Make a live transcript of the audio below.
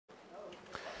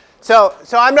So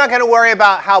I'm not going to worry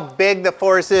about how big the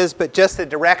force is, but just the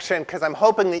direction, because I'm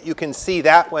hoping that you can see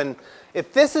that one.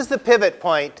 If this is the pivot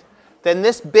point, then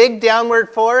this big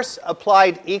downward force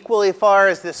applied equally far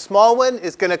as this small one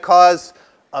is going to cause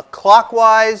a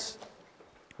clockwise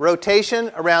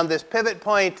rotation around this pivot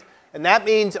point. And that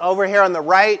means over here on the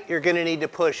right, you're going to need to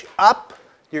push up.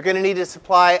 You're going to need to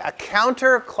supply a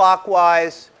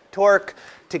counterclockwise torque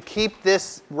to keep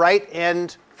this right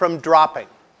end from dropping.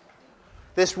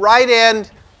 This right end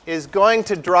is going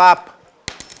to drop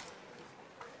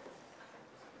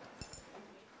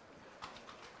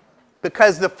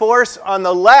because the force on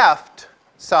the left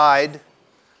side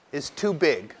is too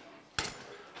big.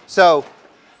 So,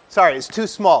 sorry, it's too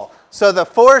small. So the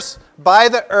force by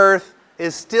the Earth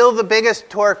is still the biggest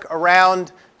torque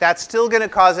around. That's still going to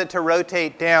cause it to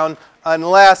rotate down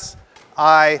unless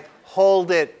I hold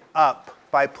it up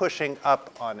by pushing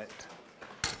up on it.